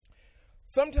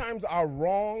Sometimes our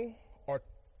wrong, or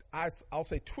I'll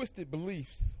say twisted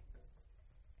beliefs,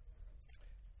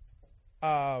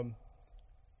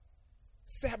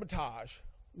 sabotage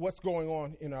what's going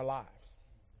on in our lives,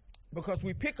 because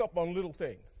we pick up on little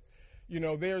things. You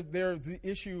know, there's the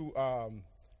issue.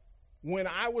 When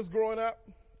I was growing up,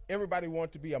 everybody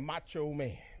wanted to be a macho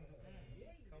man.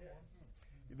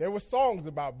 There were songs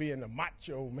about being a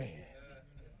macho man.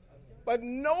 But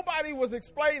nobody was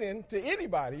explaining to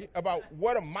anybody about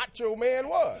what a macho man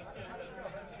was.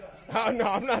 Oh, no,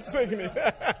 I'm not singing it.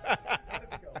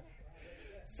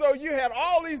 So you had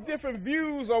all these different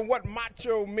views on what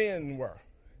macho men were.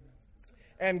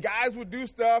 And guys would do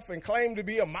stuff and claim to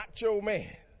be a macho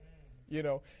man, you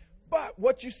know. But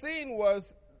what you seen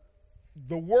was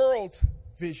the world's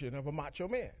vision of a macho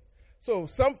man. So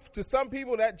to some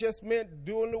people that just meant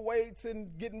doing the weights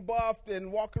and getting buffed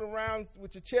and walking around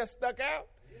with your chest stuck out.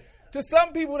 To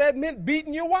some people that meant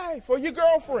beating your wife or your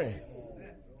girlfriend.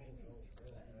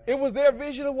 It was their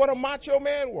vision of what a macho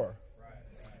man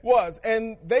was.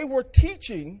 And they were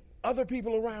teaching other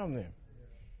people around them.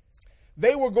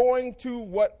 They were going to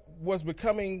what was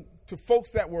becoming to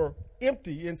folks that were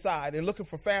empty inside and looking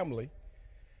for family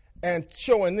and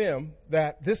showing them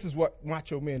that this is what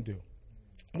macho men do.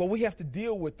 Well, we have to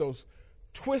deal with those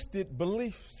twisted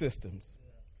belief systems.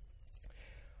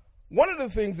 One of the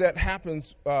things that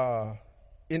happens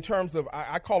in terms of,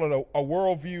 I call it a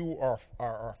worldview or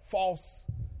a false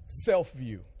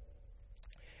self-view,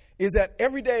 is that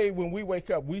every day when we wake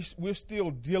up, we're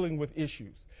still dealing with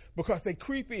issues because they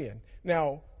creep in.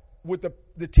 Now, with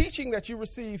the teaching that you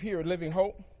receive here at Living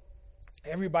Hope,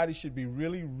 everybody should be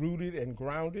really rooted and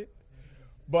grounded.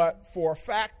 But for a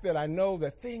fact that I know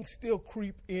that things still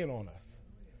creep in on us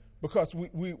because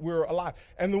we're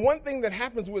alive. And the one thing that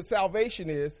happens with salvation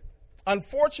is,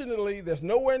 unfortunately, there's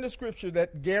nowhere in the scripture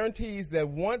that guarantees that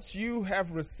once you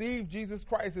have received Jesus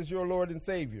Christ as your Lord and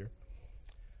Savior,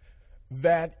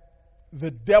 that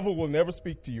the devil will never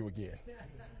speak to you again.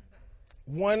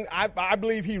 I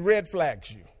believe he red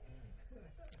flags you.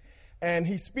 And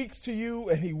he speaks to you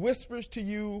and he whispers to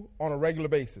you on a regular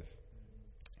basis.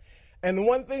 And the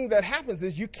one thing that happens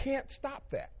is you can't stop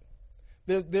that.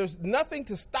 There's nothing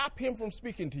to stop him from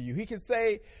speaking to you. He can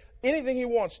say anything he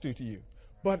wants to you,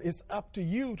 but it's up to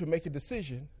you to make a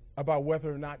decision about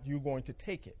whether or not you're going to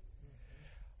take it.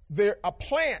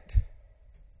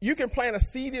 You can plant a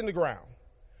seed in the ground,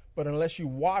 but unless you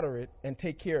water it and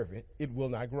take care of it, it will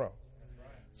not grow.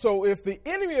 So if the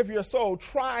enemy of your soul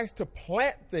tries to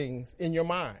plant things in your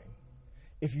mind,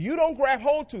 if you don't grab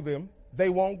hold to them, they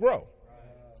won't grow.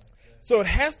 So it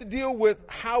has to deal with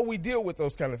how we deal with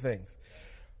those kind of things.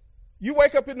 You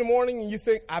wake up in the morning and you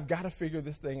think, I've got to figure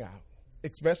this thing out,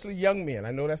 especially young men.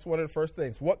 I know that's one of the first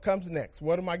things. What comes next?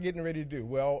 What am I getting ready to do?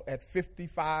 Well, at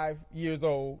 55 years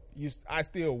old, I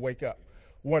still wake up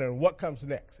wondering what comes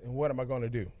next and what am I going to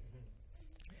do?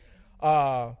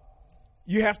 I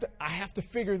have to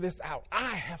figure this out.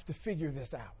 I have to figure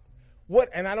this out.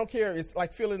 And I don't care, it's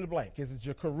like fill in the blank. Is it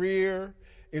your career?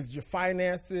 Is it your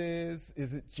finances?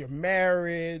 Is it your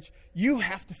marriage? You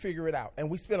have to figure it out. And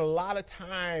we spend a lot of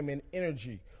time and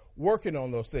energy working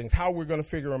on those things, how we're going to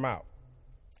figure them out.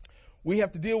 We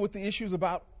have to deal with the issues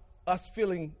about us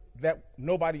feeling that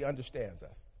nobody understands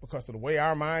us because of the way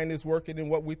our mind is working and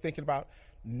what we're thinking about.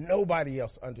 Nobody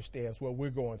else understands what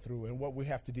we're going through and what we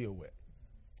have to deal with.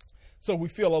 So we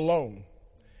feel alone.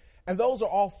 And those are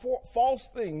all false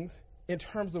things in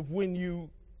terms of when you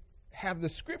have the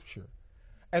scripture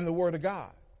and the word of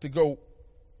God to go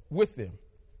with them.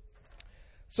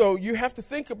 So you have to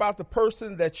think about the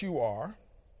person that you are.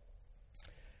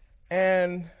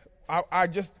 And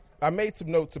I made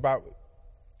some notes about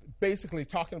basically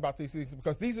talking about these things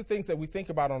because these are things that we think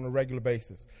about on a regular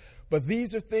basis. But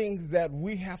these are things that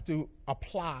we have to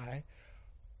apply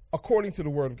according to the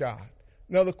word of God.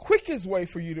 Now, the quickest way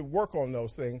for you to work on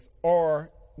those things,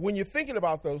 or when you're thinking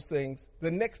about those things, the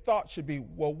next thought should be,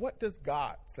 well, what does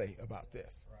God say about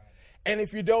this? Right. And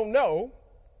if you don't know,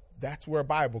 that's where a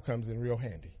Bible comes in real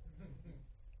handy.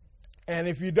 And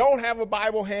if you don't have a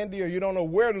Bible handy or you don't know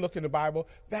where to look in the Bible,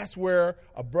 that's where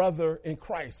a brother in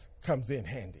Christ comes in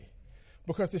handy.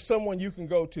 Because there's someone you can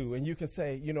go to and you can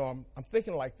say, you know, I'm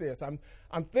thinking like this. I'm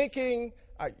thinking,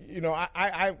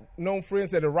 I've known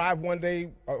friends that arrived one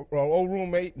day, an old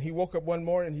roommate, and he woke up one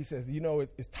morning and he says, you know,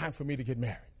 it's time for me to get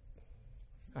married.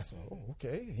 I said, oh,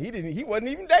 okay. He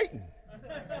wasn't even dating.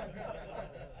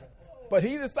 But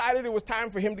he decided it was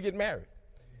time for him to get married.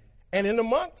 And in a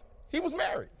month, he was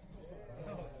married.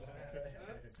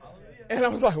 And I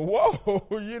was like,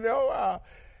 whoa,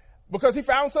 because he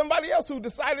found somebody else who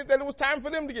decided that it was time for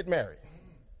them to get married.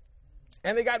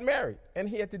 And they got married, and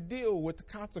he had to deal with the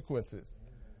consequences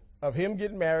of him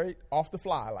getting married off the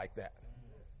fly like that.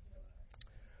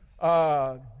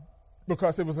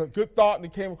 Because it was a good thought, and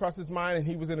it came across his mind, and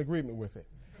he was in agreement with it.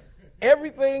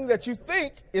 Everything that you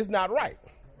think is not right.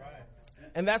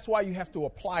 And that's why you have to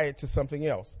apply it to something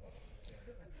else.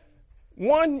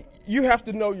 One, you have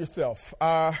to know yourself.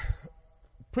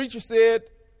 Preacher said,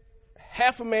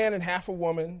 half a man and half a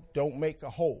woman don't make a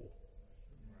whole.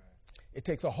 It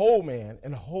takes a whole man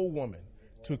and a whole woman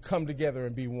to come together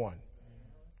and be one.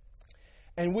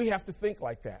 And we have to think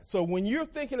like that. So when you're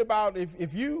thinking about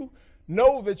if you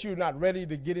know that you're not ready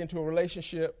to get into a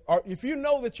relationship, or if you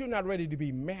know that you're not ready to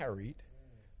be married,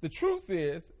 the truth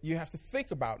is you have to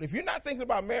think about, if you're not thinking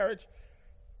about marriage,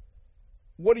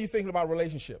 what are you thinking about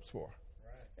relationships for?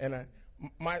 Right.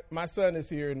 And my son is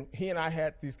here, and he and I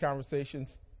had these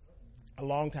conversations a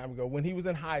long time ago. When he was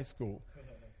in high school,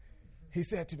 he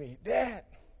said to me, Dad,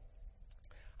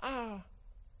 I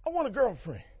want a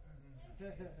girlfriend.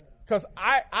 Because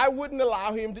I wouldn't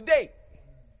allow him to date.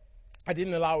 I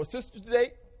didn't allow his sisters to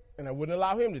date, and I wouldn't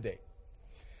allow him to date.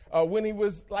 When he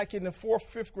was like in the 4th,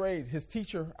 5th grade, his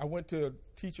teacher, I went to a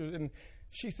teacher, and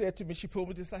she said to me, she pulled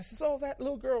me to the side, she said, oh, that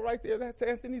little girl right there, that's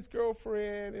Anthony's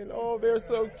girlfriend, and oh, they're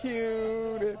so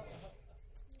cute.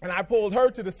 And I pulled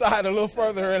her to the side a little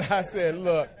further, and I said,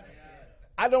 look,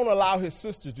 I don't allow his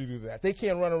sisters to do that. They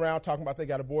can't run around talking about they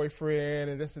got a boyfriend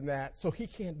and this and that, so he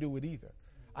can't do it either.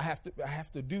 I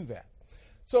have to do that.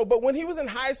 So, but when he was in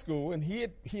high school, and he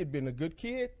had been a good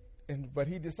kid, but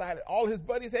he decided all his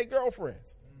buddies had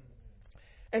girlfriends.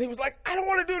 And he was like, I don't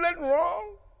want to do nothing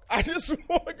wrong. I just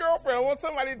want a girlfriend. I want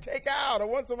somebody to take out. I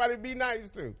want somebody to be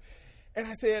nice to. And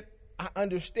I said, I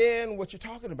understand what you're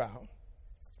talking about.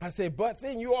 I said, but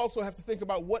then you also have to think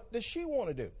about, what does she want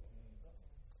to do?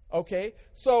 Okay,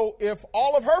 so if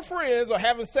all of her friends are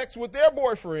having sex with their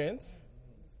boyfriends,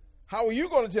 how are you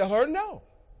going to tell her no?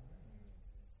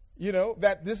 You know,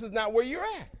 that this is not where you're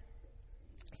at.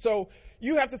 So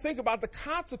you have to think about the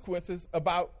consequences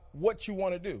about what you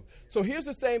want to do. So here's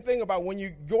the same thing about when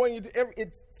you're going into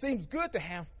it seems good to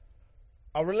have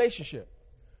a relationship.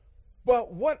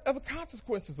 But what are the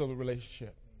consequences of the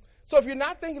relationship? So if you're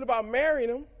not thinking about marrying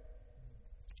them,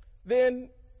 then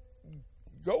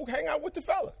go hang out with the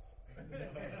fellas.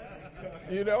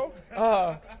 You know?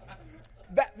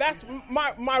 That's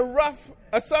my rough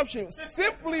assumption,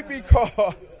 simply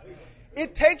because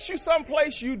it takes you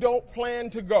someplace you don't plan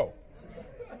to go.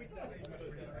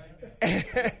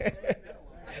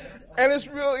 And it's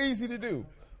real easy to do.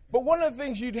 But one of the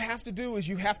things you'd have to do is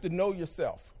you have to know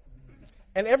yourself.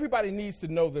 And everybody needs to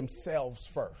know themselves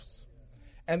first.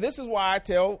 And this is why I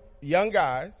tell young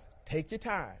guys, take your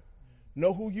time.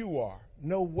 Know who you are.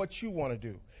 Know what you want to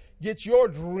do. Get your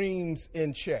dreams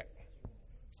in check.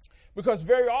 Because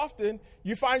very often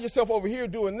you find yourself over here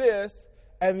doing this,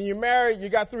 and you're married, you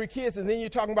got 3 kids, and then you're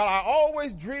talking about, I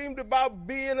always dreamed about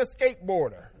being a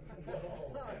skateboarder.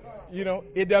 You know,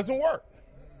 it doesn't work.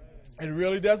 It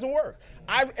really doesn't work.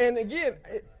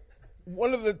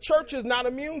 One of the churches is not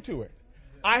immune to it.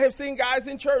 I have seen guys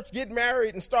in church get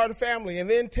married and start a family and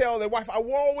then tell their wife, I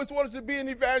always wanted to be an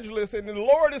evangelist, and the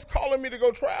Lord is calling me to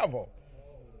go travel.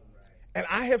 And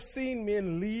I have seen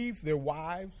men leave their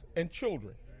wives and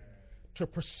children to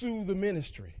pursue the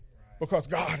ministry because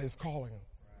God is calling them.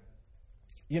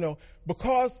 You know,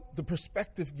 because the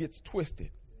perspective gets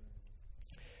twisted.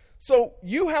 So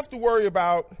you have to worry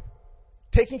about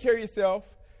taking care of yourself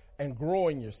and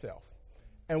growing yourself.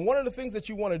 And one of the things that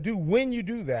you want to do when you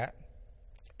do that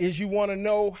is you want to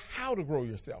know how to grow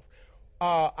yourself.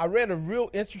 I read a real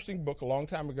interesting book a long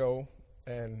time ago,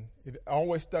 and it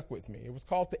always stuck with me. It was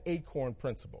called The Acorn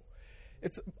Principle.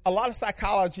 It's a lot of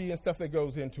psychology and stuff that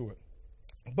goes into it.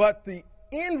 But the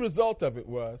end result of it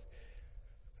was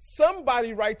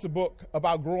somebody writes a book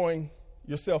about growing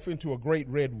yourself into a great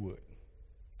redwood.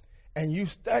 And you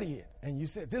study it, and you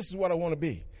say, this is what I want to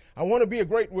be. I want to be a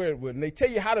great redwood. And they tell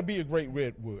you how to be a great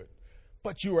redwood.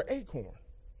 But you're an acorn.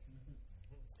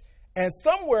 And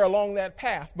somewhere along that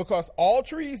path, because all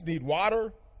trees need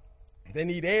water, they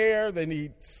need air, they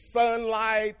need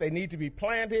sunlight, they need to be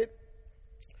planted.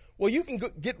 Well, you can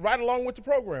get right along with the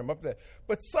program up there.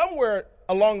 But somewhere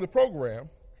along the program,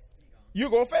 you're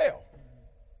going to fail.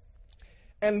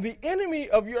 And the enemy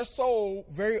of your soul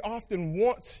very often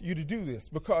wants you to do this,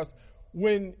 because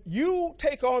when you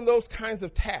take on those kinds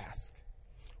of tasks,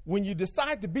 when you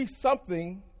decide to be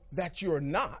something that you're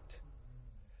not,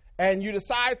 and you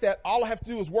decide that all I have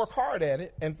to do is work hard at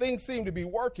it, and things seem to be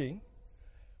working,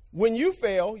 when you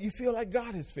fail, you feel like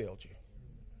God has failed you.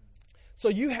 So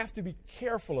you have to be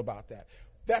careful about that.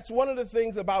 That's one of the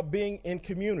things about being in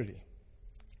community.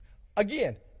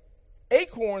 Again,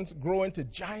 acorns grow into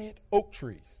giant oak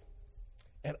trees.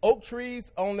 And oak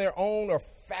trees on their own are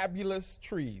fabulous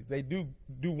trees. They do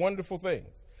wonderful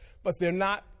things. But they're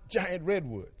not giant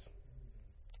redwoods.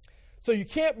 So you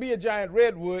can't be a giant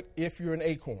redwood if you're an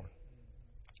acorn.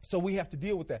 So we have to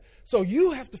deal with that. So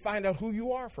you have to find out who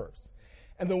you are first.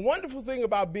 And the wonderful thing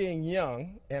about being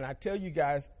young, and I tell you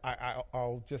guys,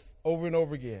 I'll just over and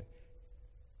over again,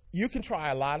 you can try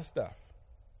a lot of stuff.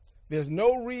 There's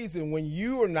no reason when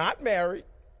you are not married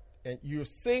and you're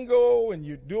single and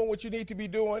you're doing what you need to be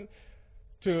doing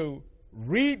to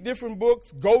read different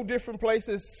books, go different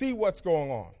places, see what's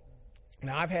going on.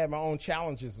 Now, I've had my own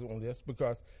challenges on this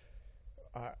because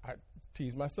I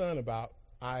tease my son about,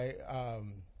 I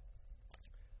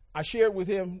shared with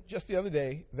him just the other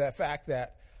day that fact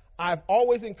that I've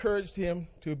always encouraged him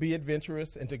to be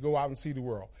adventurous and to go out and see the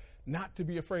world, not to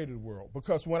be afraid of the world.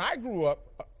 Because when I grew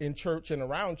up in church and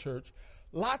around church,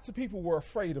 lots of people were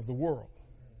afraid of the world.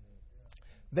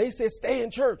 They said, stay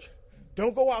in church.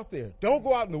 Don't go out there. Don't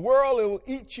go out in the world. It will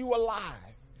eat you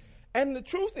alive. And the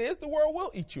truth is, the world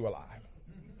will eat you alive.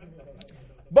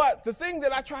 But the thing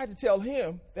that I tried to tell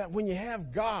him, that when you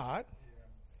have God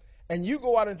and you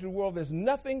go out into the world, there's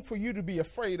nothing for you to be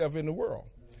afraid of in the world.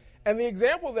 And the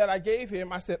example that I gave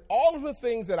him, I said, all of the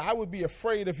things that I would be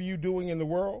afraid of you doing in the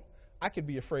world, I could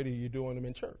be afraid of you doing them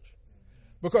in church.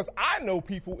 Because I know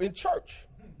people in church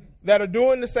that are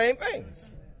doing the same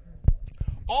things.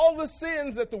 All the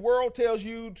sins that the world tells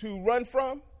you to run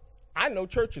from, I know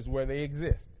churches where they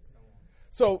exist.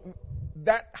 So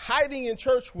that hiding in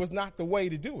church was not the way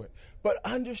to do it. But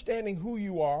understanding who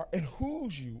you are and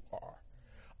whose you are.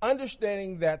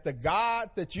 Understanding that the God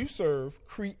that you serve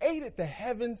created the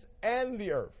heavens and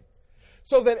the earth.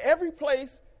 So that every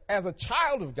place as a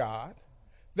child of God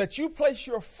that you place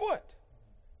your foot,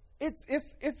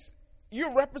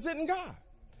 you're representing God.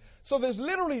 So there's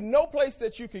literally no place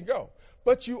that you can go.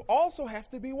 But you also have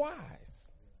to be wise.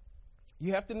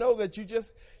 You have to know that you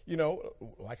just,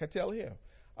 like I tell him,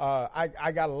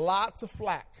 I got lots of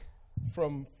flack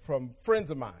from friends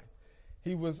of mine.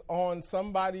 He was on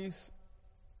somebody's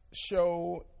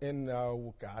show in, I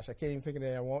can't even think of the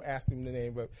name. I won't ask him the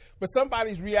name, but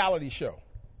somebody's reality show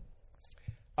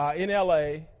in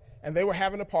L.A., and they were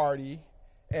having a party,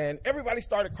 and everybody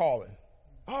started calling.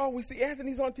 Oh, we see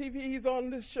Anthony's on TV, he's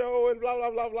on this show, and blah, blah,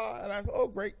 blah, blah. And I said, oh,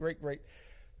 great, great, great.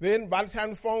 Then by the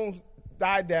time the phones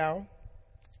died down,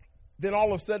 then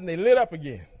all of a sudden they lit up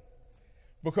again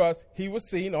because he was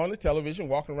seen on the television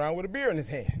walking around with a beer in his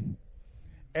hand.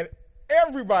 And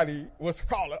everybody was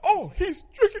calling, oh, he's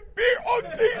drinking beer on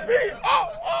TV.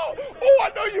 Oh, I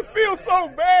know you feel so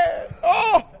bad.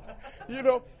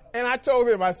 And I told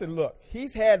him, I said, look,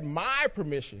 he's had my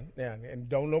permission, now, and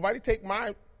don't nobody take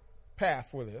my path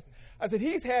for this. I said,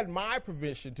 he's had my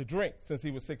permission to drink since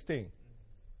he was 16.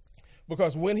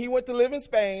 Because when he went to live in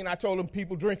Spain, I told him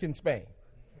people drink in Spain.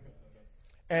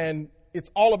 And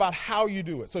it's all about how you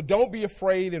do it. So don't be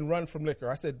afraid and run from liquor.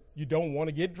 I said, you don't want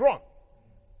to get drunk.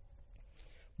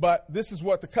 But this is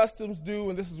what the customs do,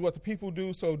 and this is what the people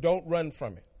do, so don't run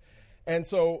from it. And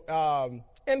so,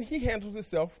 and he handled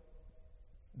himself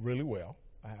really well,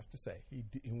 I have to say.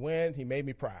 He went, he made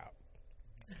me proud.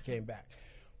 He came back.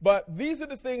 But these are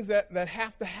the things that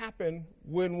have to happen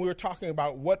when we're talking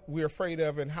about what we're afraid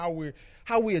of and how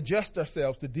we adjust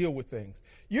ourselves to deal with things.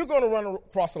 You're going to run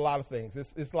across a lot of things.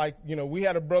 It's like, we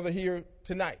had a brother here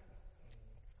tonight.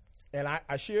 And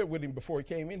I shared with him before he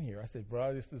came in here. I said,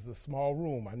 bro, this is a small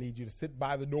room. I need you to sit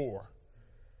by the door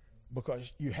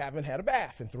because you haven't had a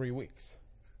bath in 3 weeks.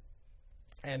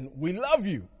 And we love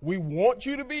you. We want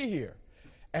you to be here.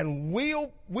 And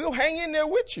we'll hang in there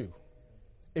with you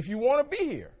if you want to be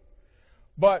here.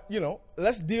 But,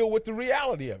 let's deal with the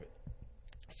reality of it.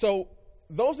 So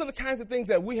those are the kinds of things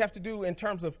that we have to do in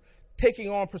terms of taking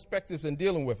on perspectives and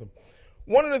dealing with them.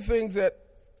 One of the things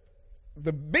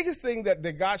the biggest thing that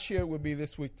God shared with me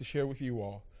this week to share with you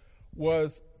all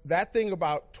was that thing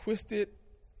about twisted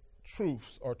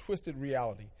truths or twisted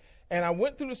reality. And I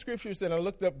went through the scriptures and I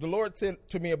looked up, the Lord said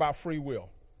to me about free will.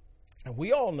 And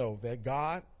we all know that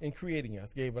God, in creating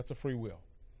us, gave us a free will.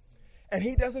 And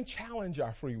he doesn't challenge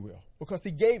our free will because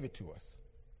he gave it to us.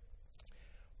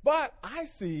 But I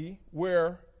see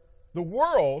where the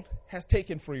world has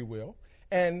taken free will,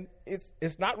 and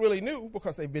it's not really new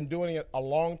because they've been doing it a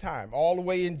long time. All the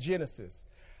way in Genesis,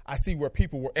 I see where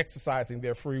people were exercising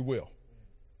their free will.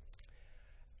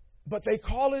 But they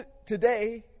call it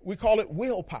today, we call it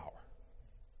willpower.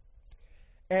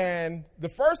 And the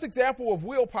first example of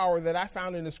willpower that I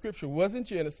found in the scripture was in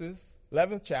Genesis,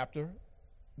 11th chapter,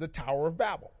 the Tower of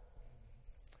Babel.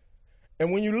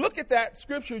 And when you look at that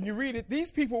scripture and you read it, these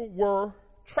people were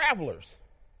travelers.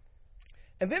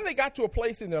 And then they got to a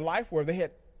place in their life where they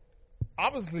had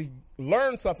obviously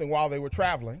learned something while they were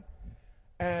traveling.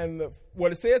 And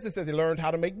what it says is that they learned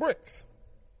how to make bricks.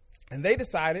 And they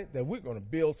decided that we're going to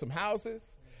build some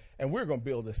houses and we're going to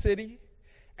build a city.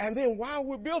 And then while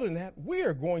we're building that,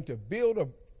 we're going to build a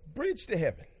bridge to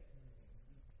heaven.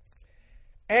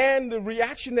 And the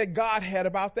reaction that God had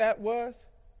about that was,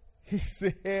 he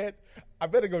said, I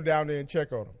better go down there and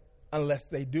check on them unless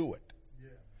they do it. Yeah.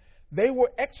 They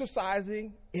were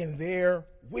exercising in their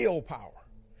willpower.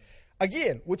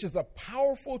 Again, which is a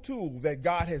powerful tool that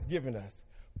God has given us.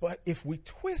 But if we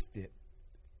twist it,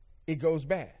 it goes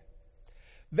bad.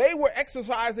 They were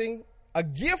exercising a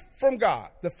gift from God,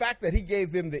 the fact that he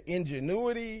gave them the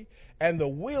ingenuity and the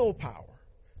willpower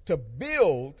to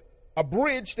build a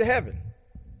bridge to heaven.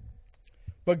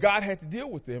 But God had to deal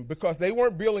with them because they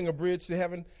weren't building a bridge to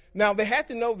heaven. Now, they had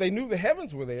to know, they knew the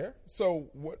heavens were there. So,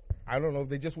 I don't know if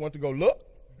they just want to go look.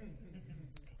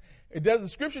 The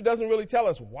scripture doesn't really tell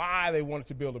us why they wanted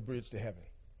to build a bridge to heaven.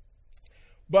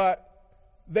 But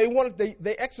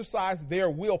they exercised their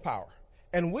willpower.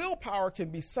 And willpower can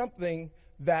be something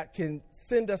that can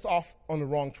send us off on the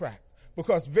wrong track.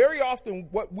 Because very often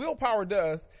what willpower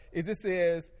does is it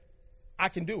says, I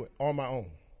can do it on my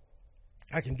own.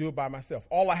 I can do it by myself.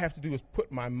 All I have to do is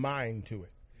put my mind to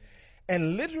it.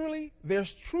 And literally,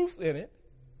 there's truth in it,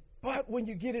 but when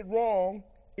you get it wrong,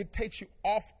 it takes you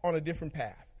off on a different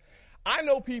path. I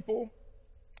know people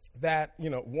that,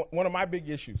 one of my big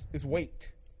issues is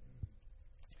weight.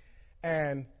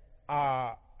 And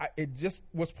it just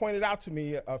was pointed out to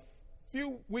me a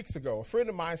few weeks ago. A friend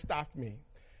of mine stopped me.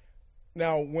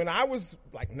 Now, when I was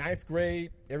like ninth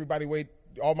grade, everybody weighed,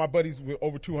 all my buddies were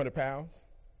over 200 pounds.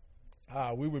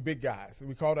 We were big guys.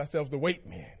 We called ourselves the weight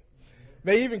men.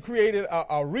 They even created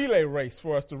a relay race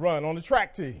for us to run on the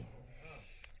track team.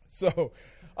 So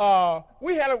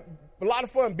we had a lot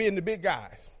of fun being the big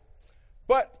guys.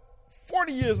 But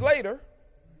 40 years later,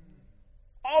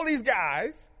 all these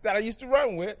guys that I used to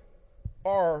run with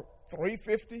are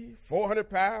 350, 400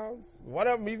 pounds, one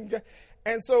of them even.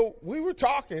 And so we were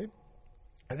talking,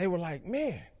 and they were like,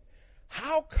 man,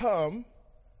 how come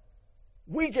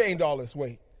we gained all this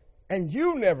weight? And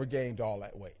you never gained all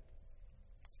that weight.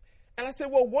 And I said,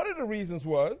 well, one of the reasons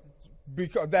was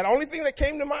because that only thing that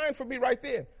came to mind for me right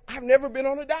then, I've never been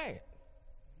on a diet.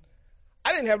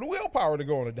 I didn't have the willpower to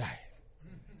go on a diet.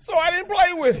 So I didn't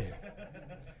play with it.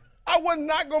 I was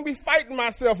not going to be fighting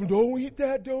myself and don't eat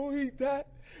that, don't eat that.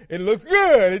 It looks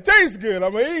good. It tastes good.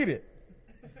 I'm going to eat it.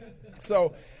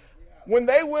 So when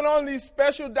they went on these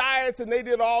special diets and they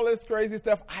did all this crazy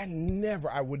stuff,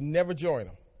 I would never join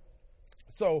them.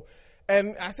 So,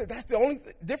 and I said, that's the only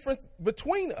difference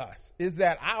between us is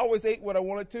that I always ate what I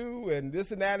wanted to and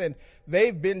this and that. And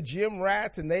they've been gym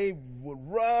rats and they would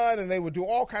run and they would do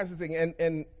all kinds of things.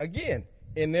 And again,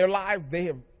 in their life,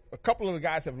 a couple of the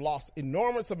guys have lost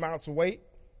enormous amounts of weight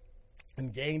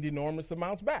and gained enormous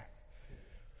amounts back.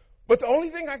 But the only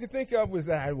thing I could think of was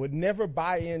that I would never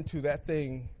buy into that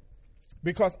thing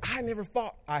because I never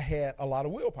thought I had a lot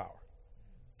of willpower.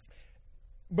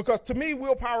 Because to me,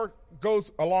 willpower goes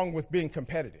along with being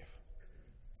competitive.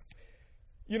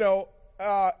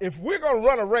 If we're going to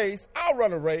run a race, I'll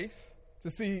run a race to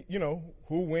see,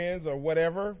 who wins or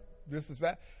whatever, this is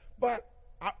that. But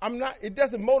I'm not, it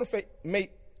doesn't motivate me.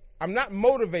 I'm not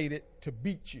motivated to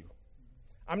beat you.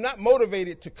 I'm not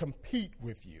motivated to compete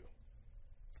with you.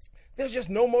 There's just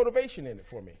no motivation in it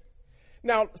for me.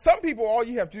 Now, some people, all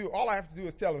I have to do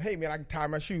is tell them, hey, man, I can tie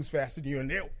my shoes faster than you, and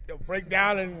they'll break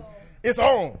down and it's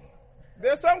on.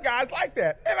 There's some guys like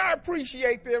that, and I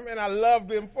appreciate them, and I love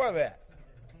them for that.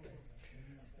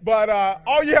 But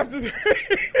all you have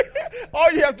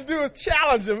to do is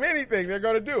challenge them. Anything, they're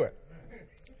going to do it.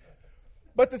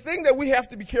 But the thing that we have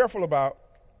to be careful about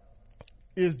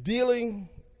is dealing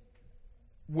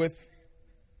with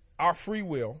our free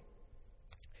will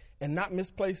and not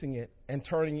misplacing it and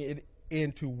turning it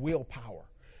into willpower.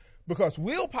 Because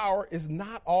willpower is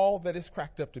not all that it's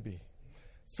cracked up to be.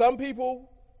 Some people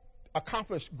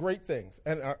accomplish great things.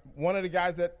 And one of the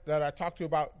guys that I talked to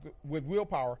about with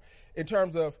willpower, in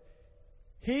terms of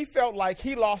he felt like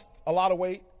he lost a lot of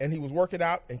weight and he was working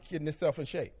out and getting himself in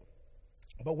shape.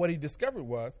 But what he discovered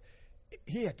was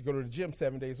he had to go to the gym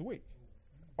 7 days a week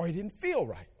or he didn't feel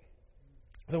right.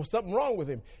 There was something wrong with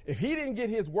him. If he didn't get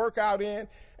his workout in,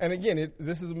 and again,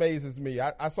 this amazes me.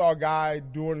 I saw a guy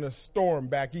during the storm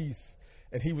back east,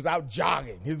 and he was out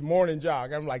jogging, his morning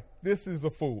jog. I'm like, this is a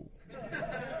fool.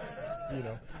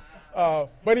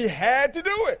 But he had to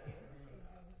do it.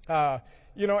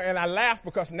 And I laugh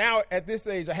because now at this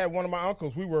age, I had one of my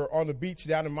uncles. We were on the beach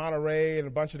down in Monterey, and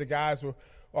a bunch of the guys were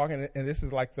walking, and this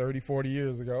is like 30, 40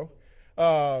 years ago.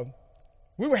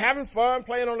 We were having fun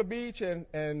playing on the beach,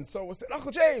 and so I said,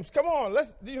 Uncle James, come on,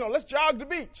 let's jog the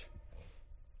beach.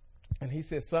 And he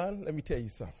said, son, let me tell you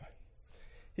something.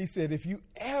 He said, if you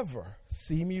ever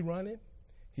see me running,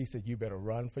 he said, you better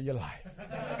run for your life.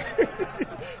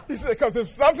 He said, because if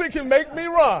something can make me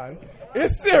run,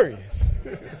 it's serious.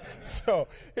 So,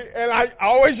 and I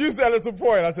always use that as a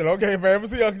point. I said, okay, if I ever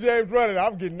see Uncle James running,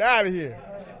 I'm getting out of here.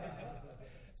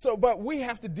 So, but we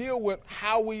have to deal with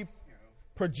how we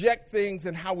project things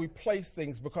and how we place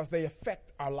things because they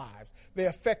affect our lives. They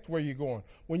affect where you're going.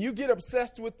 When you get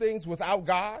obsessed with things without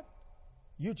God,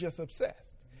 you're just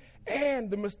obsessed.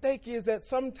 And the mistake is that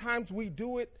sometimes we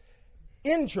do it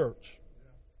in church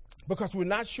because we're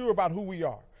not sure about who we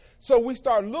are. So we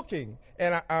start looking,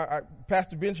 and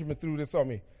Pastor Benjamin threw this on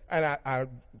me, and I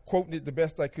quoted it the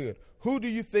best I could. Who do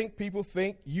you think people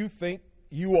think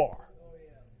you are?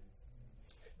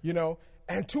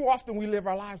 And too often we live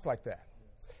our lives like that.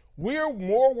 We're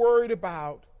more worried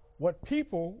about what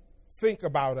people think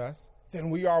about us than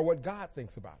we are what God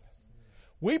thinks about us.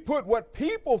 We put what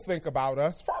people think about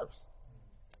us first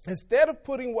instead of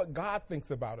putting what God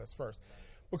thinks about us first.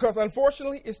 Because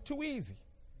unfortunately, it's too easy.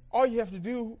 All you have to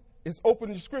do is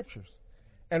open the scriptures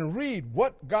and read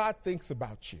what God thinks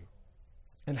about you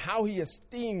and how he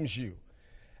esteems you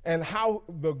and how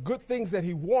the good things that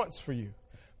he wants for you.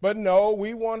 But no,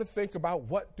 we want to think about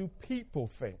what do people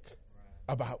think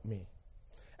about me.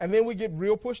 And then we get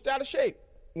real pushed out of shape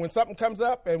when something comes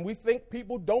up and we think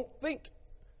people don't think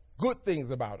good things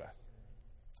about us.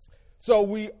 So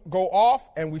we go off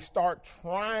and we start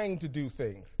trying to do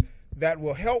things that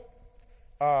will help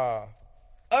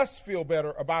us feel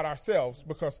better about ourselves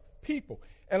because people,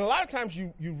 and a lot of times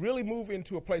you really move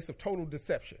into a place of total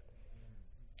deception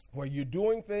where you're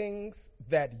doing things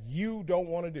that you don't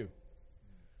want to do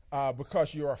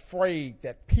because you're afraid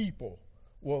that people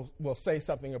will say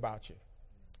something about you.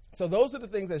 So those are the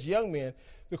things as young men,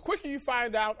 the quicker you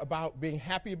find out about being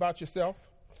happy about yourself,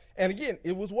 and again,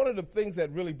 it was one of the things that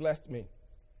really blessed me.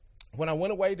 When I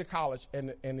went away to college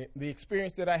and the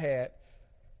experience that I had,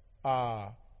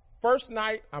 first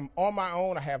night, I'm on my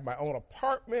own. I have my own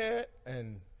apartment,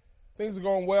 and things are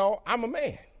going well. I'm a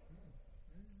man.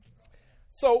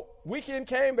 So weekend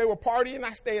came, they were partying.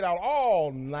 I stayed out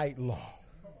all night long.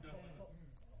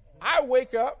 I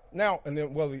wake up now, and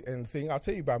the thing I'll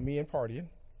tell you about me and partying,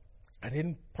 I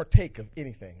didn't partake of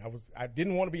anything. I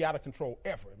didn't want to be out of control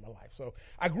ever in my life. So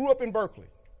I grew up in Berkeley,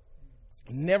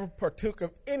 never partook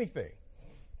of anything.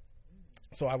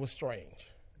 So I was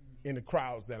strange in the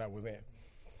crowds that I was in.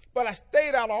 But I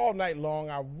stayed out all night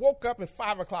long. I woke up at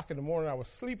 5 o'clock in the morning. I was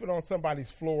sleeping on somebody's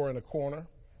floor in a corner.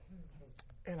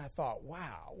 And I thought,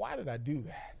 wow, why did I do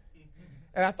that?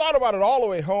 And I thought about it all the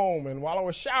way home. And while I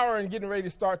was showering, getting ready to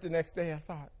start the next day, I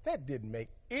thought, that didn't make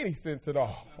any sense at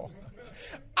all.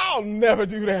 I'll never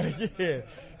do that again,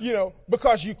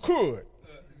 because you could,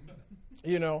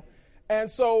 And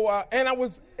so, and I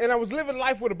was living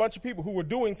life with a bunch of people who were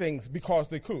doing things because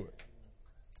they could,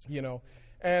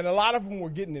 And a lot of them were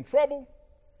getting in trouble.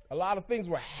 A lot of things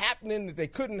were happening that they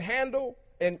couldn't handle.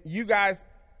 And you guys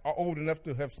are old enough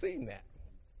to have seen that.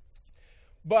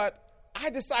 But I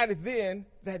decided then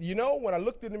that, when I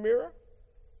looked in the mirror,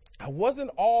 I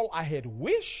wasn't all I had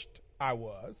wished I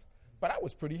was, but I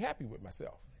was pretty happy with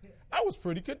myself. I was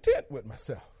pretty content with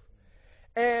myself.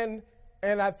 And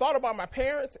I thought about my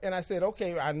parents, and I said,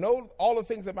 okay, I know all the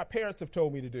things that my parents have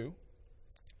told me to do.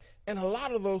 And a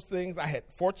lot of those things I had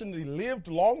fortunately lived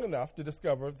long enough to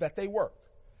discover that they work.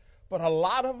 But a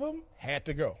lot of them had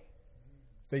to go.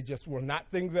 They just were not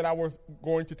things that I was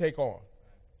going to take on.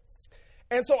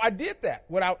 And so I did that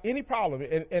without any problem.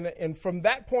 And from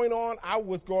that point on, I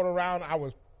was going around. I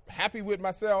was happy with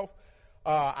myself.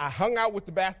 I hung out with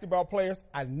the basketball players.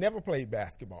 I never played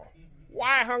basketball.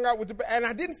 Why I hung out with and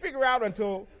I didn't figure out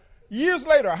until years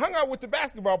later, I hung out with the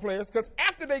basketball players because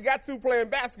after they got through playing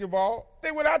basketball,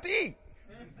 they went out to eat.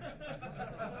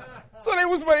 So they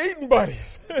was my eating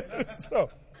buddies.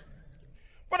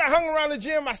 But I hung around the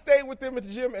gym. I stayed with them at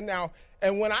the gym.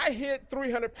 And when I hit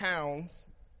 300 pounds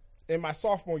in my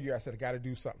sophomore year, I said, I got to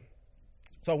do something.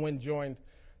 So I went and joined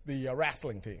the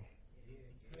wrestling team.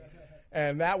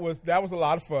 And that was a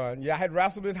lot of fun. Yeah, I had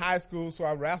wrestled in high school, so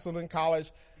I wrestled in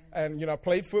college and,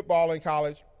 played football in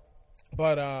college.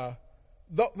 But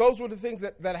those were the things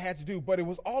that I had to do. But it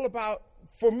was all about,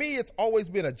 for me, it's always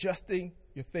been adjusting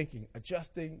your thinking.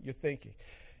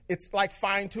 It's like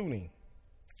fine-tuning.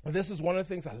 This is one of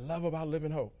the things I love about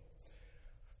Living Hope.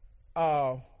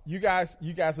 You guys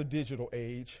are digital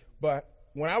age, but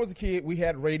when I was a kid, we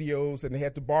had radios, and they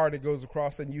had the bar that goes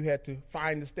across, and you had to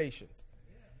find the stations.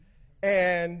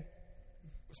 And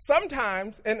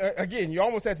sometimes, and again, you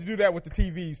almost had to do that with the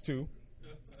TVs too.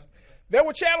 There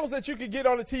were channels that you could get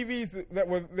on the TVs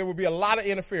there would be a lot of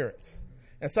interference.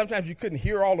 And sometimes you couldn't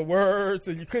hear all the words,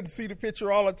 and you couldn't see the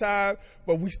picture all the time,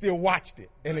 but we still watched it,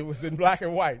 and it was in black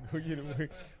and white.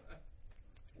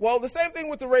 Well, the same thing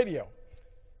with the radio.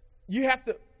 You have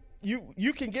to,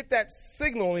 you can get that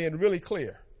signal in really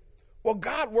clear. Well,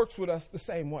 God works with us the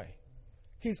same way.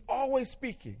 He's always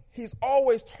speaking. He's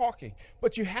always talking,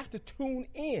 but you have to tune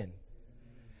in.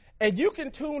 And you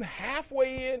can tune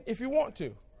halfway in if you want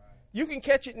to. You can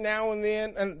catch it now and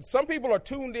then, and some people are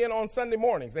tuned in on Sunday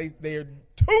mornings. They're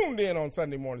tuned in on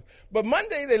Sunday mornings. But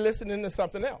Monday, they're listening to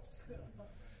something else.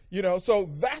 So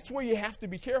that's where you have to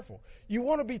be careful. You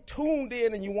want to be tuned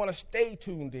in, and you want to stay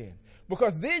tuned in,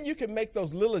 because then you can make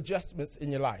those little adjustments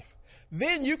in your life.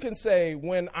 Then you can say,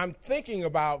 when I'm thinking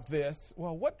about this,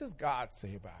 well, what does God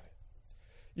say about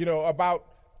it? About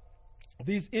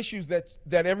these issues that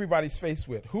everybody's faced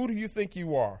with. Who do you think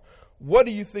you are? What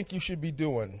do you think you should be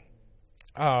doing?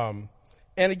 And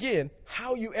again,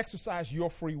 how you exercise your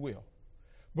free will.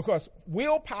 Because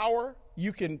willpower,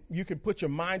 you can put your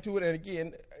mind to it. And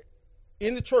again,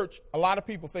 in the church, a lot of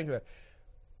people think that.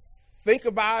 Think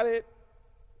about it,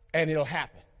 and it'll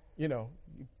happen.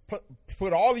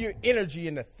 Put all your energy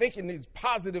into thinking these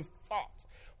positive thoughts.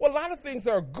 Well, a lot of things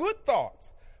are good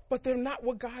thoughts, but they're not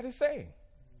what God is saying.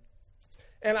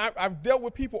 And I've dealt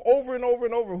with people over and over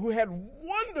and over who had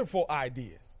wonderful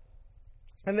ideas,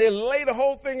 and they lay the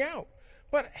whole thing out.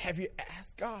 But have you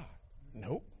asked God?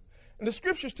 Nope. And the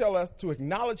scriptures tell us to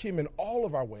acknowledge him in all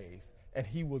of our ways, and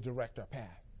he will direct our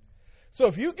path. So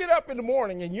if you get up in the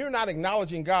morning and you're not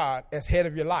acknowledging God as head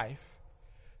of your life,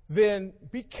 then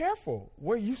be careful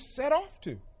where you set off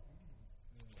to.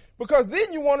 Because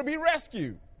then you want to be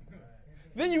rescued.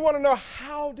 Then you want to know,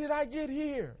 how did I get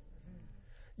here?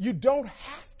 You don't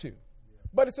have to,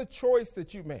 but it's a choice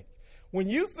that you make. When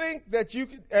you think that you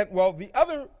can, the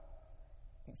other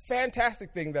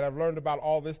fantastic thing that I've learned about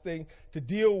all this thing to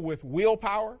deal with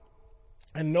willpower,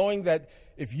 and knowing that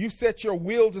if you set your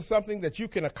will to something that you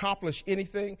can accomplish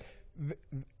anything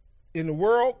in the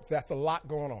world, that's a lot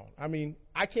going on. I mean,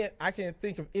 I can't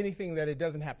think of anything that it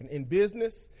doesn't happen. In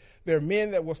business, there are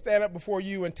men that will stand up before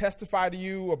you and testify to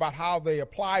you about how they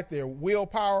applied their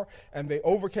willpower and they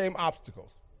overcame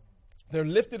obstacles. They're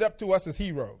lifted up to us as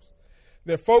heroes.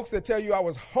 There are folks that tell you, I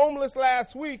was homeless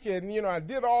last week, and I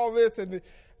did all this, and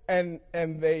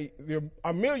they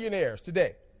are millionaires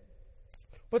today.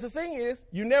 But the thing is,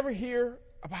 you never hear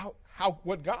about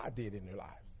what God did in their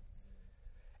lives.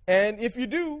 And if you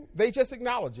do, they just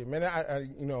acknowledge him. And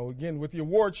again, with the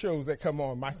award shows that come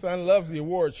on, my son loves the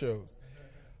award shows.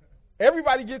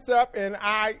 Everybody gets up, and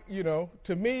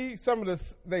to me,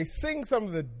 they sing some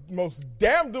of the most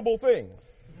damnable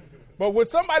things. But when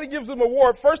somebody gives them an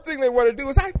award, first thing they want to do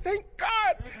is, I thank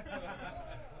God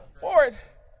for it,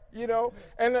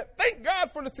 and thank God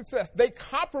for the success. They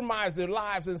compromise their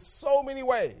lives in so many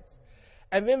ways.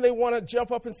 And then they want to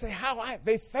jump up and say,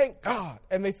 they thank God,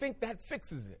 and they think that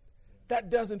fixes it.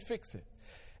 That doesn't fix it.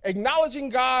 Acknowledging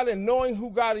God and knowing who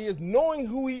God is, knowing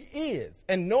who he is,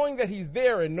 and knowing that he's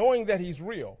there and knowing that he's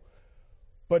real,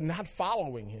 but not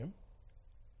following him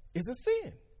is a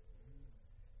sin.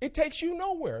 It takes you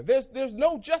nowhere. There's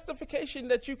no justification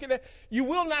that you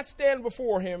will not stand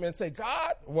before him and say,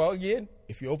 God, well, again,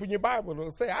 if you open your Bible, it'll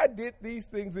say, I did these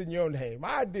things in your name.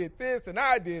 I did this and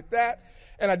I did that.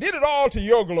 And I did it all to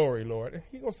your glory, Lord. And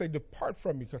he's going to say, depart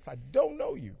from me because I don't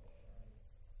know you.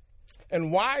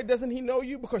 And why doesn't he know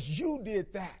you? Because you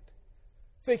did that,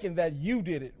 thinking that you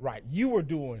did it right. You were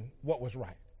doing what was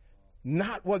right,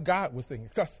 not what God was thinking.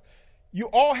 Because you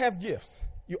all have gifts.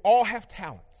 You all have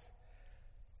talents.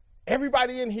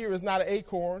 Everybody in here is not an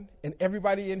acorn, and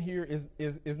everybody in here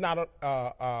is not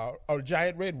a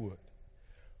giant redwood.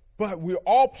 But we're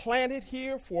all planted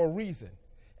here for a reason,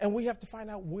 and we have to find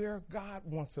out where God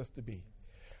wants us to be.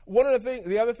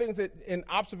 The other things that in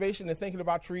observation and thinking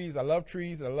about trees, I love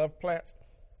trees and I love plants.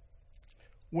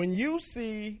 When you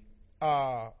see,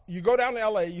 you go down to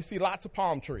LA, you see lots of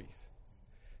palm trees,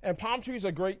 and palm trees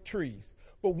are great trees.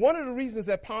 But one of the reasons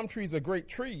that palm trees are great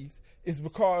trees is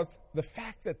because the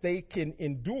fact that they can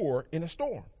endure in a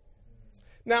storm.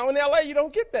 Now, in LA, you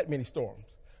don't get that many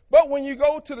storms. But when you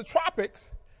go to the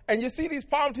tropics and you see these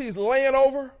palm trees laying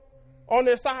over on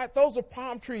their side, those are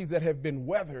palm trees that have been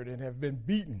weathered and have been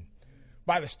beaten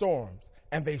by the storms,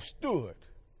 and they've stood.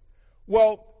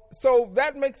 Well, so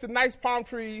that makes the nice palm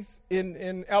trees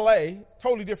in L.A.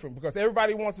 totally different because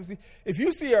everybody wants to see. If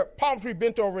you see a palm tree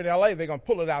bent over in L.A., they're going to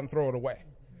pull it out and throw it away.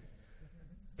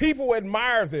 People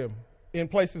admire them in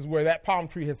places where that palm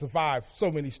tree has survived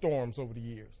so many storms over the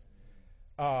years.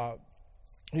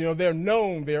 They're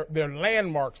known, they're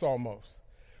landmarks almost.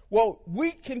 Well,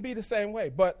 we can be the same way,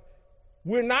 but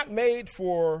we're not made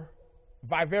for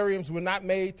vivariums. We're not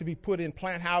made to be put in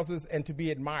plant houses and to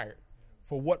be admired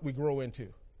for what we grow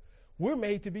into. We're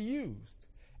made to be used.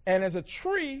 And as a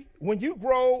tree, when you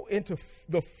grow into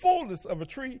the fullness of a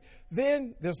tree,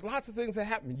 then there's lots of things that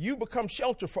happen. You become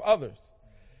shelter for others.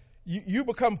 You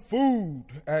become food.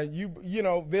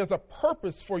 There's a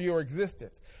purpose for your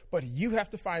existence. But you have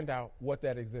to find out what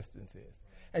that existence is.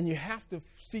 And you have to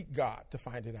seek God to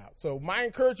find it out. So my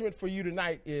encouragement for you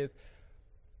tonight is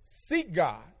seek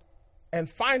God and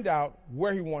find out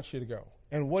where he wants you to go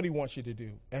and what he wants you to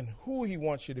do and who he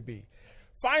wants you to be.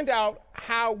 Find out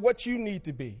what you need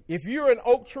to be. If you're an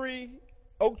oak tree,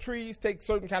 oak trees take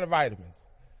certain kind of vitamins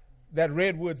that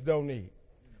redwoods don't need.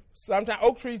 Sometimes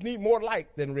oak trees need more light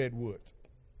than redwoods.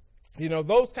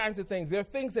 Those kinds of things. There are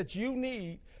things that you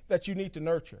need to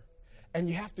nurture. And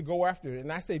you have to go after it.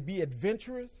 And I say be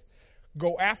adventurous.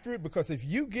 Go after it, because if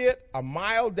you get a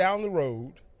mile down the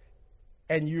road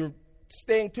and you're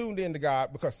staying tuned into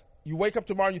God, because you wake up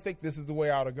tomorrow and you think this is the way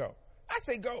I ought to go, I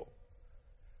say go.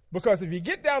 Because if you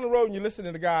get down the road and you're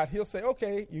listening to God, he'll say,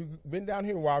 okay, you've been down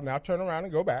here a while, now turn around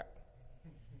and go back.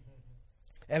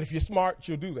 And if you're smart,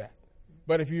 you'll do that.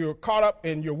 But if you're caught up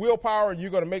in your willpower and you're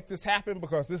going to make this happen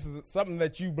because this is something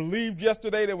that you believed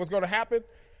yesterday that was going to happen,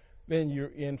 then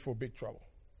you're in for big trouble.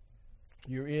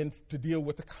 You're in to deal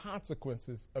with the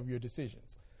consequences of your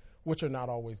decisions, which are not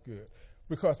always good.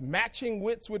 Because matching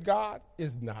wits with God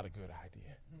is not a good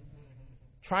idea.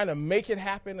 Trying to make it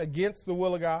happen against the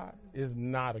will of God is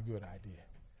not a good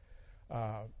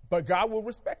idea. But God will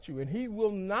respect you, and he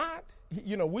will not,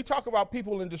 we talk about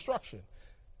people in destruction.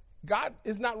 God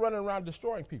is not running around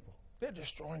destroying people. They're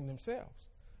destroying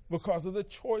themselves because of the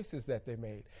choices that they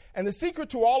made. And the secret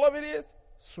to all of it is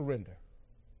surrender.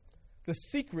 The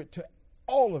secret to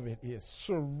all of it is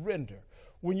surrender.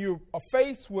 When you're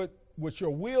faced with your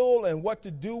will and what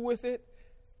to do with it,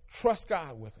 trust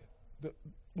God with it.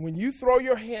 When you throw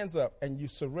your hands up and you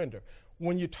surrender,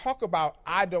 when you talk about,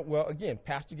 again,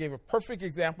 Pastor gave a perfect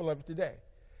example of it today.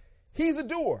 He's a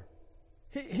doer.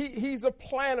 He's a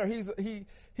planner.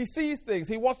 He sees things.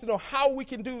 He wants to know how we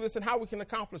can do this and how we can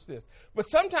accomplish this. But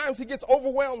sometimes he gets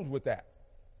overwhelmed with that.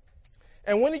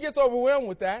 And when he gets overwhelmed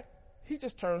with that, he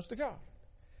just turns to God.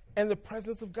 And the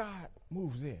presence of God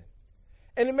moves in.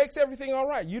 And it makes everything all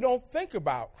right. You don't think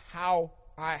about how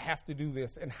I have to do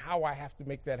this and how I have to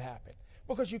make that happen.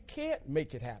 Because you can't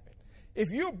make it happen.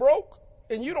 If you're broke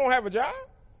and you don't have a job,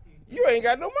 you ain't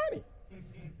got no money.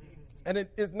 And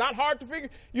it's not hard to figure.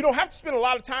 You don't have to spend a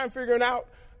lot of time figuring out,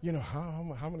 how I'm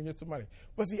going to get some money.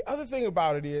 But the other thing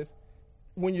about it is,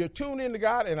 when you're tuned into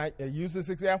God, and I use this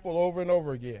example over and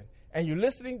over again, and you're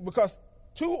listening, because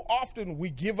too often we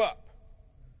give up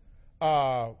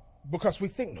because we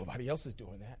think nobody else is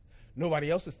doing that. Nobody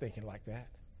else is thinking like that.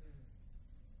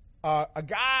 A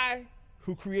guy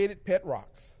who created pet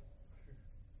rocks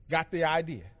got the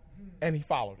idea, and he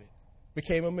followed it,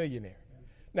 became a millionaire.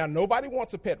 Now, nobody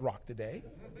wants a pet rock today.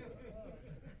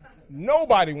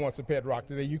 Nobody wants a pet rock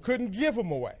today. You couldn't give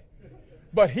them away.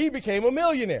 But he became a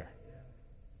millionaire.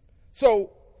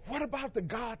 So what about the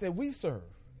God that we serve?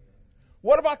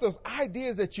 What about those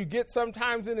ideas that you get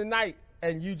sometimes in the night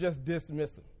and you just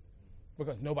dismiss them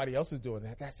because nobody else is doing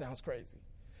that? That sounds crazy.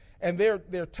 And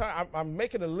I'm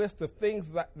making a list of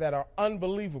things that are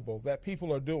unbelievable that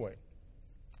people are doing.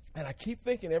 And I keep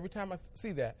thinking every time I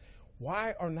see that,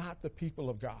 why are not the people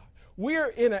of God? We're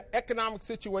in an economic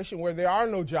situation where there are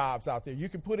no jobs out there. You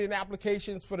can put in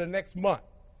applications for the next month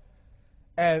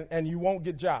and you won't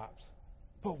get jobs.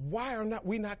 But why are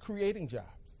we not creating jobs?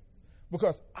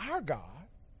 Because our God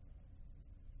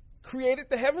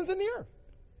created the heavens and the earth.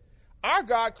 Our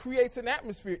God creates an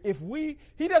atmosphere.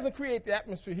 He doesn't create the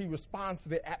atmosphere, he responds to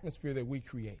the atmosphere that we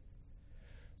create.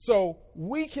 So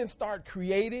we can start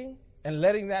creating and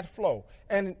letting that flow.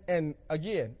 And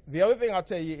again, the other thing I'll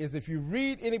tell you is if you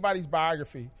read anybody's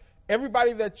biography,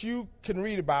 everybody that you can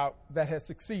read about that has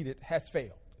succeeded has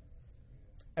failed.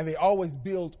 And they always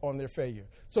build on their failure.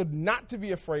 So not to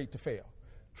be afraid to fail.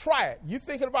 Try it. You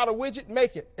thinking about a widget,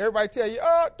 make it. Everybody tell you,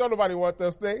 don't nobody want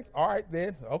those things. All right,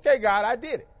 then. Okay, God, I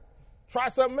did it. Try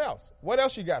something else. What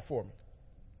else you got for me?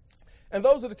 And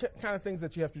those are the kind of things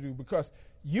that you have to do because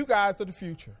you guys are the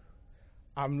future.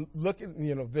 I'm looking,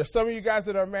 there's some of you guys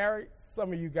that are married,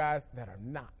 some of you guys that are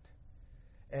not.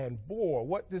 And boy,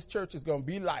 what this church is going to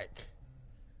be like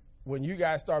when you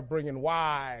guys start bringing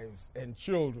wives and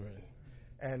children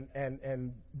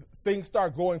and things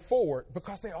start going forward,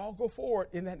 because they all go forward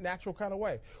in that natural kind of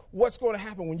way. What's going to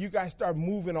happen when you guys start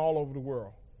moving all over the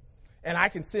world? And I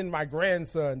can send my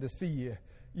grandson to see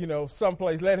you,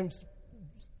 someplace. Let him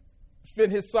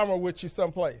spend his summer with you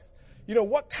someplace.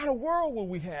 What kind of world will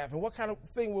we have, and what kind of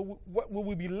thing what will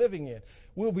we be living in?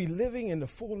 We'll be living in the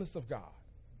fullness of God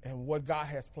and what God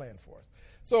has planned for us.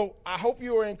 So I hope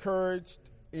you are encouraged.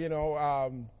 Think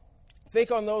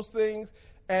on those things.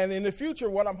 And in the future,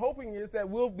 what I'm hoping is that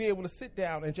we'll be able to sit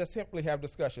down and just simply have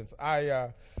discussions.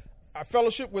 I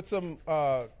fellowship with some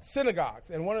synagogues,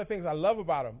 and one of the things I love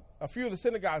about them, a few of the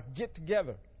synagogues get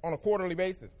together on a quarterly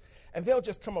basis, and they'll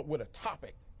just come up with a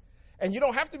topic. And you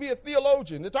don't have to be a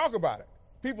theologian to talk about it.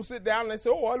 People sit down and they say,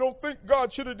 I don't think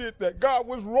God should have did that. God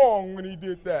was wrong when he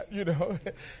did that,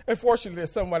 And fortunately,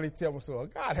 there's somebody to tell me,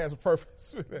 God has a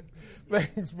purpose for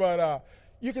things. But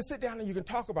you can sit down and you can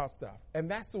talk about stuff. And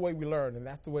that's the way we learn, and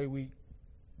that's the way we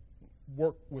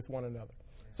work with one another.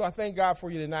 So I thank God for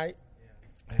you tonight.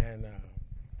 And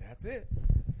that's it.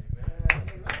 Amen.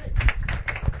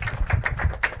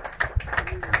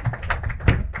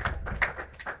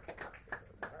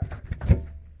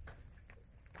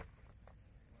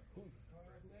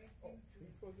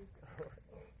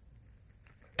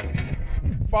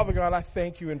 Father God, I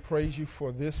thank you and praise you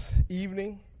for this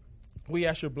evening. We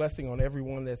ask your blessing on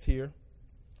everyone that's here.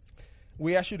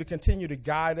 We ask you to continue to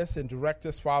guide us and direct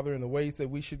us, Father, in the ways that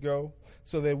we should go,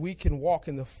 so that we can walk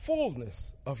in the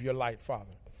fullness of your light,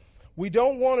 Father. We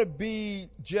don't want to be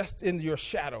just in your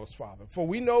shadows, Father, for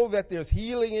we know that there's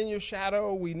healing in your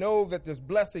shadow. We know that there's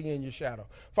blessing in your shadow,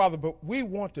 Father, but we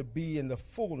want to be in the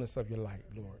fullness of your light,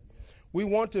 Lord. We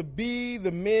want to be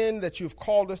the men that you've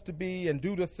called us to be and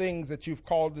do the things that you've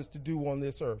called us to do on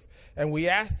this earth. And we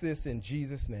ask this in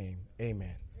Jesus' name.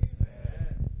 Amen.